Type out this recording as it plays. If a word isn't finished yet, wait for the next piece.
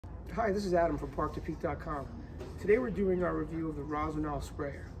Hi, this is Adam from park2peak.com. Today we're doing our review of the Rossignol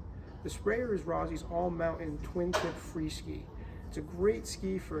Sprayer. The Sprayer is Rossi's all-mountain twin-tip free ski. It's a great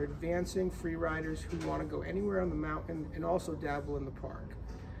ski for advancing freeriders who want to go anywhere on the mountain and also dabble in the park.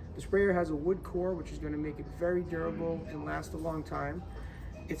 The Sprayer has a wood core which is going to make it very durable and last a long time.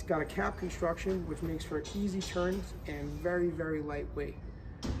 It's got a cap construction which makes for easy turns and very lightweight.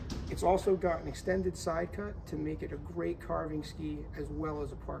 It's also got an extended side cut to make it a great carving ski as well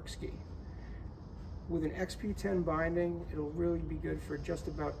as a park ski. With an XP10 binding, it'll really be good for just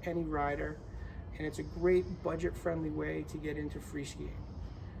about any rider, and it's a great budget-friendly way to get into free skiing.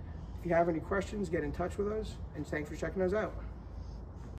 If you have any questions, get in touch with us, and thanks for checking us out.